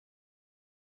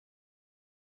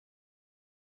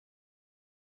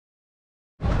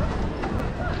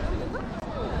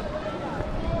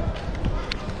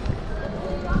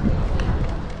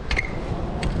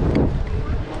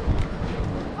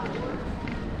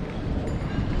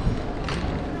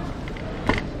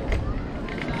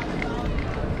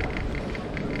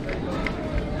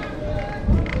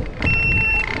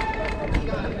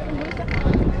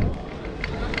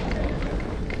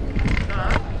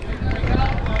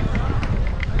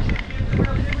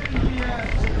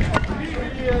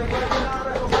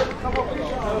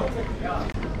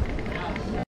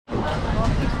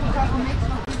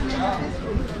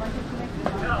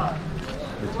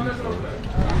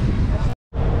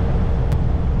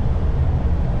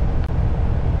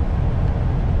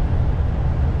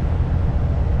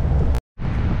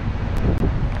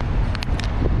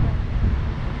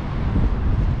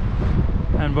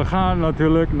we gaan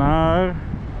natuurlijk naar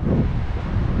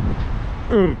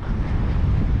Urk.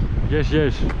 Yes,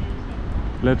 yes.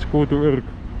 Let's go to Urk.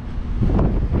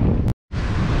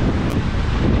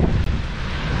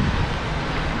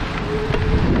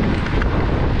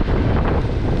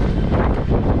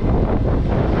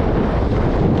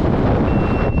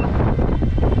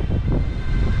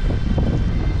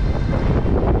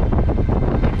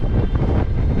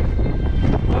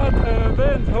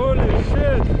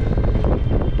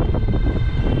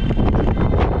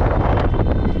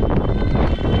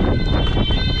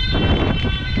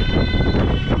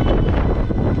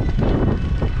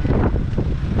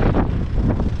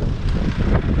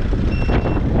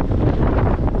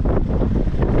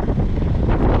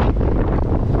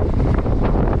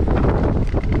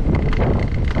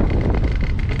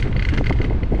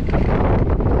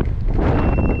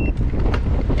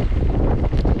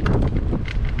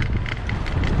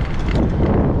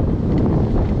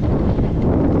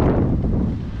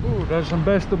 Dat is een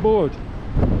beste boot.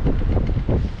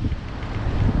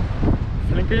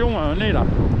 Flinke jongen, nee dan.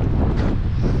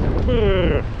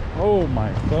 Brrr. Oh my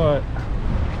god.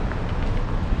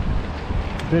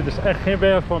 Dit is echt geen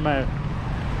werk voor mij.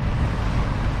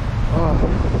 Oh.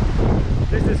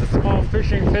 This is a small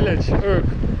fishing village, Urk,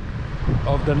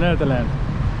 of the Netherlands.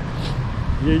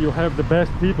 Here you have the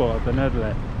best people of the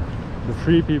Netherlands. The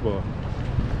free people.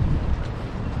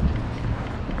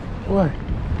 Why?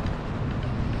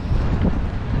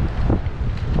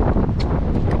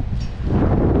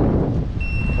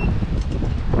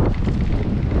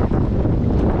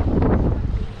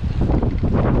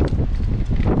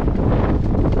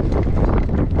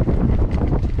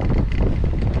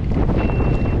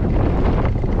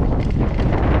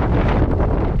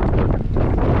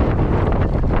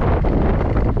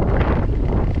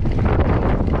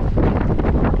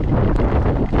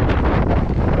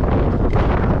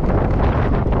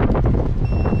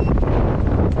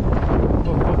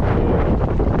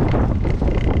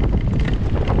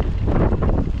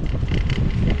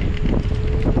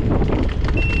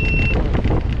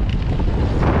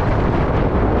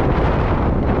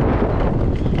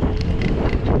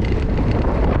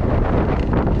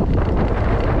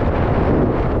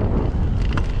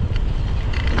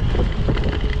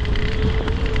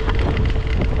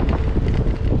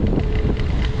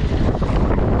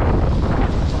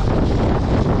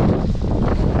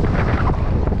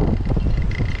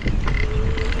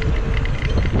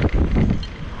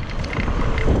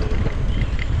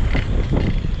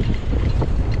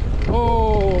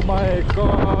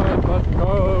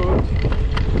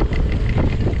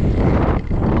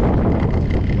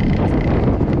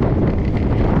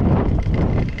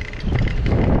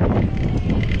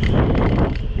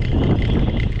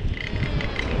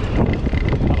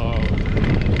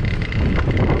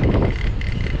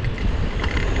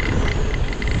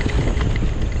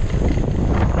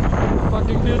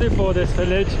 Beautiful, this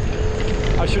village.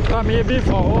 I should come here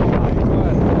before. Oh my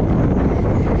god.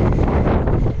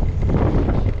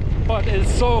 But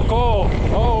it's so cold.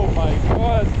 Oh my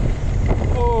god.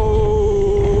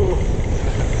 Oh.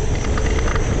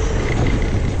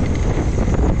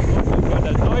 Oh my god,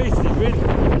 that noisy wind.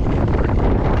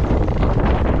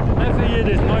 I never hear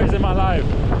this noise in my life.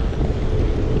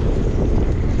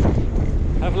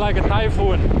 Have like a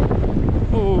typhoon.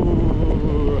 Oh.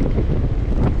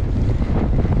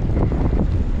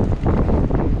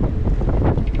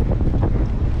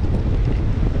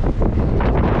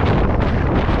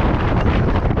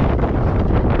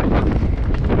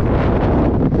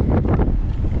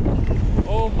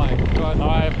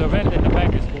 The wind in the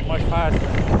back is much faster.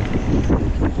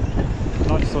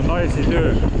 Not so noisy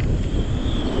too.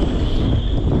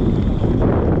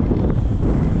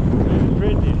 Very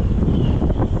pretty.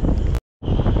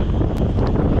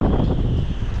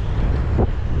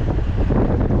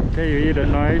 Okay, you hear the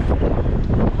noise?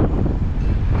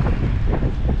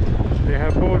 They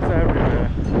have boats everywhere.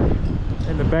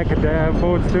 In the back they have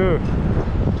boats too.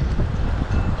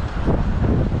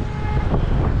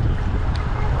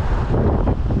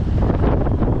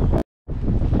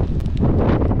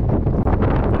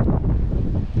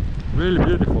 Really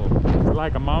beautiful. It's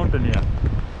like a mountain here.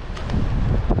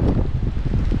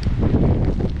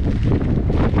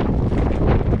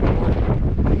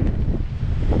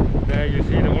 There you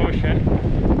see the ocean.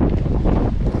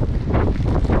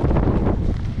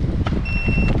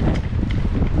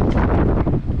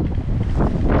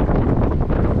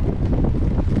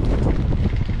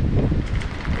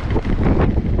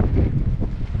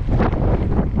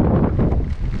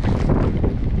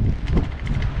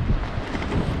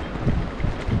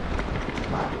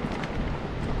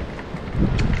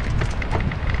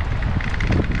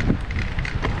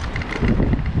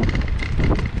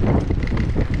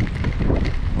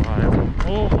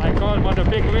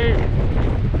 big wave.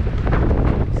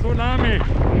 Tsunami.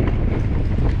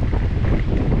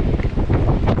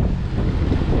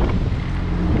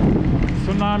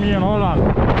 Tsunami in Holland.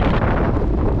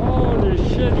 Holy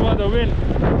shit, what a wind.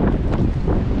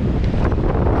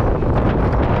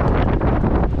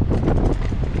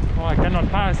 Oh, I cannot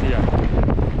pass here.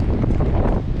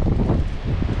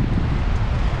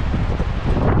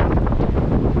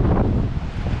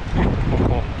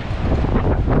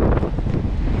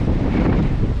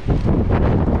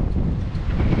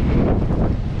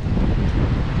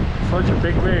 Such a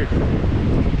big wave.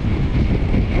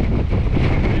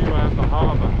 Here you have the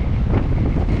harbor.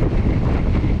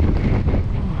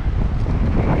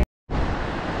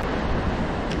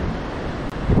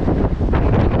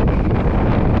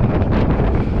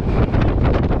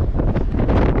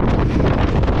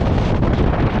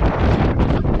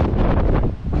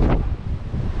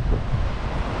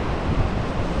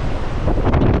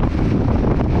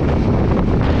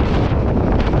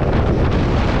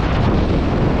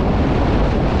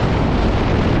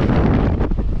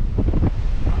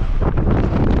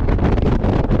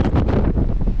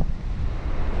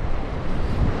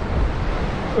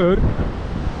 Urk.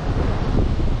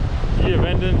 Hier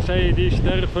wenden zij die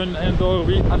sterven en door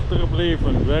wie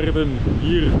achterbleven werden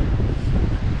hier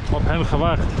op hen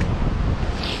gewacht.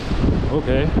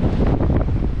 Oké.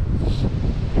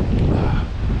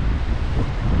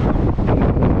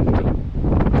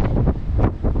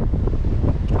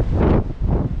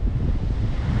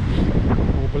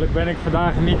 Hopelijk ben ik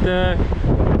vandaag niet de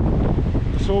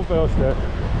zoveelste.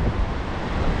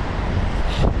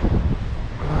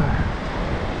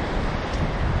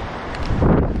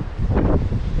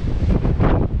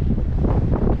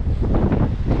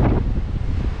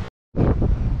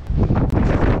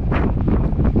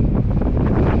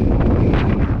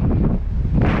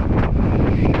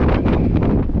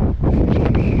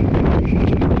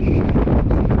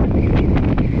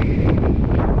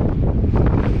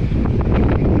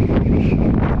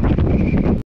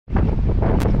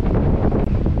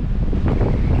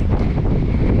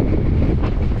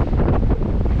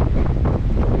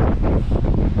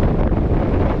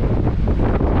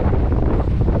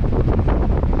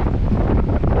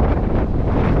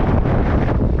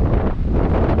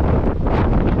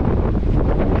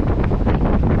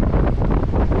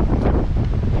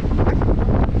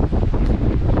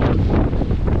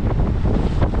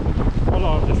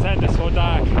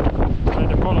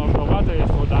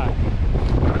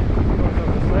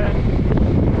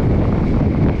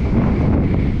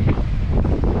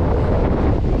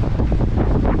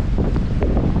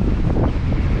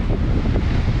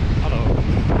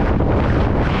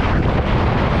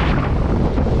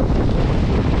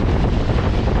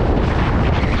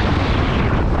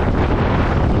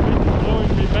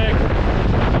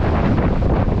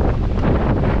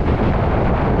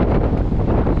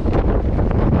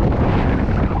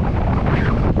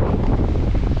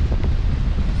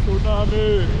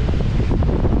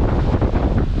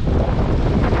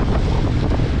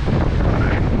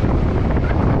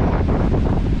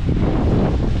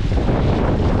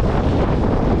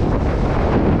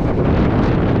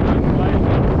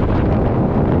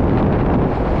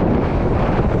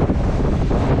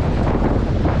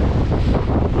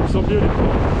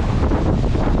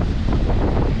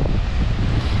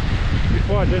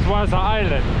 This was an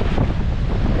island.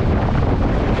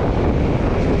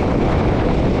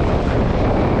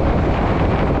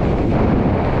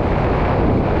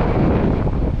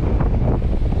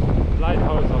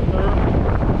 Lighthouse of Urk.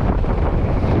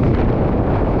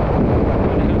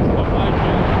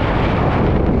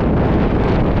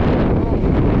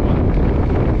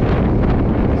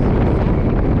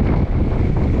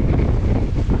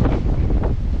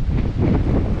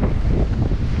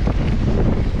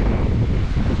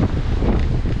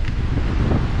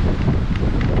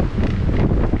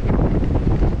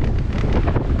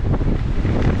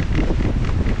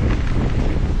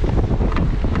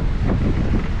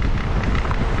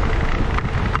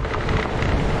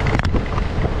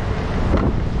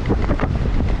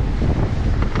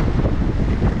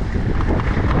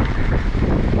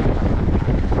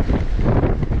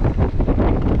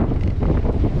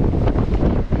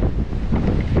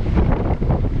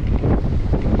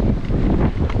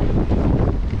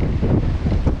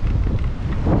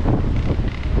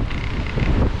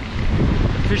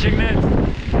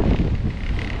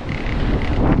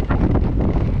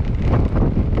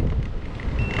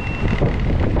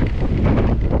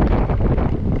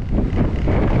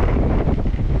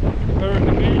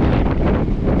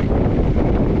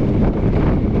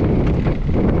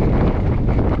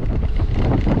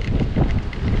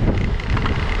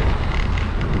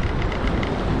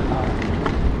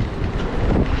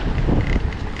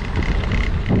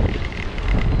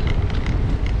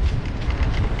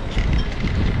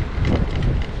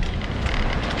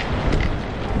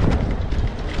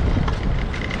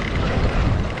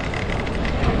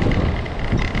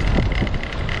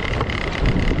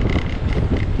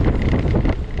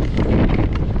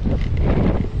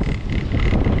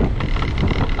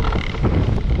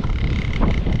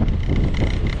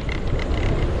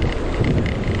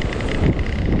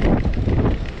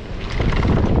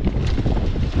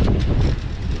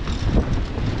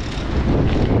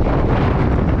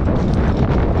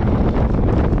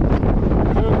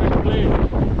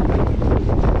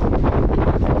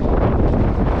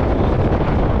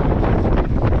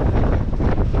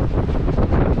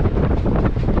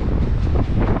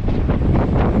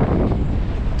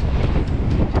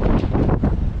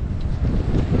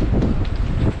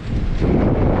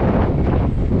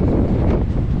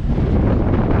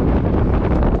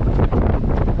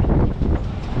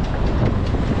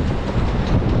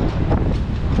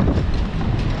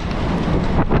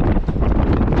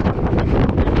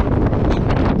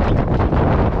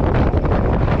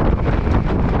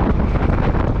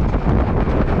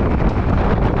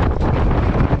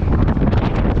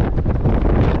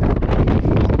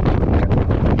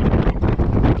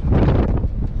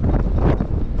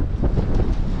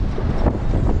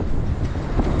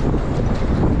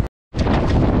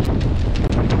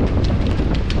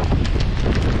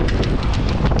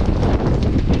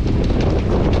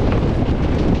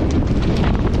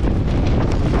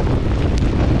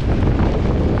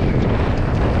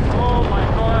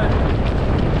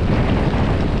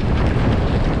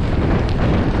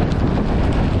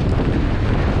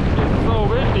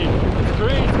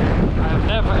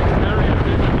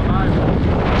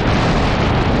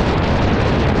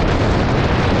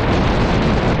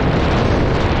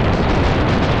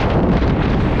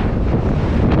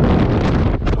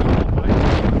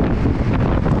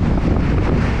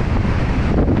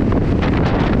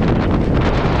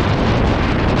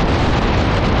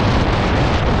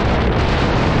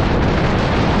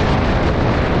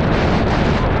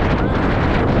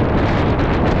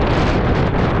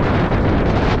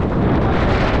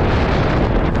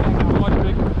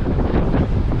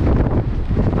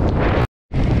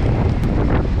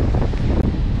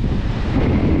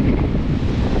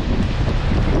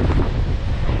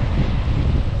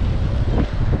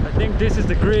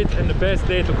 and the best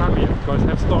day to come here because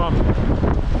have storm.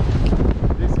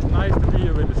 This is nice to be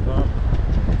here with the storm.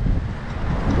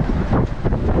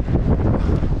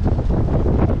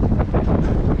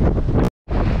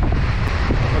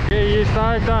 Oké, hier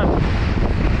sta ik dan.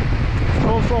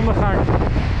 Zonsondergang.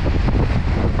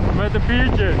 Met een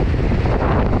biertje.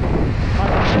 Maar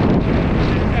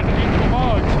dit is echt niet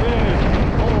normaal, ik zweer het.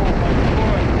 Oh my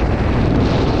god.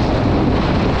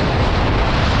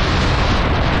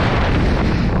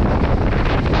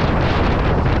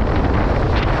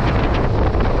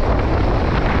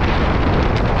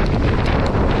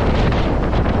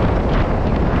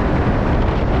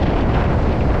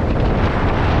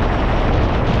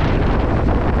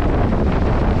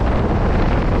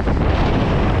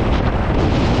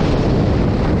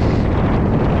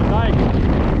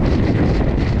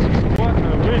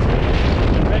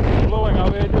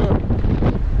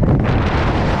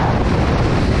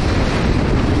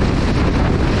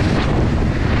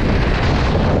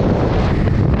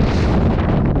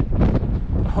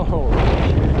 Oh,